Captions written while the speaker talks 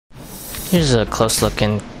Here's a close look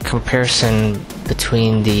in comparison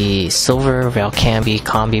between the silver Valcambi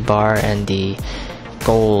Combibar and the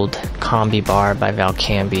gold Combibar by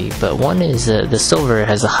Valcambi. But one is the silver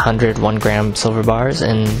has 100 1-gram silver bars,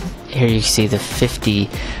 and here you see the 50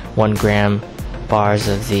 1-gram bars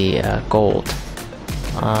of the gold.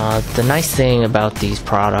 The nice thing about these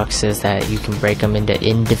products is that you can break them into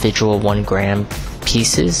individual 1-gram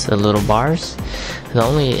pieces, the little bars. The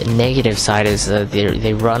only negative side is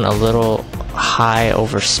they run a little high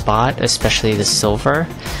over spot, especially the silver.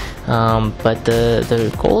 But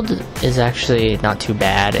the gold is actually not too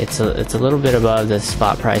bad. It's a little bit above the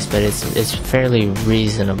spot price, but it's fairly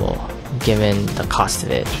reasonable given the cost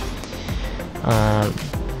of it.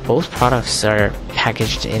 Both products are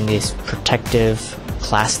packaged in this protective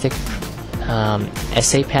plastic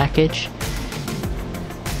essay package,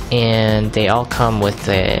 and they all come with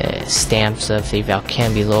the stamps of the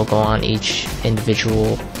Valcambi logo on each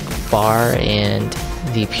individual bar and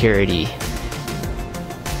the purity.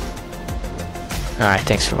 Alright,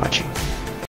 thanks for watching.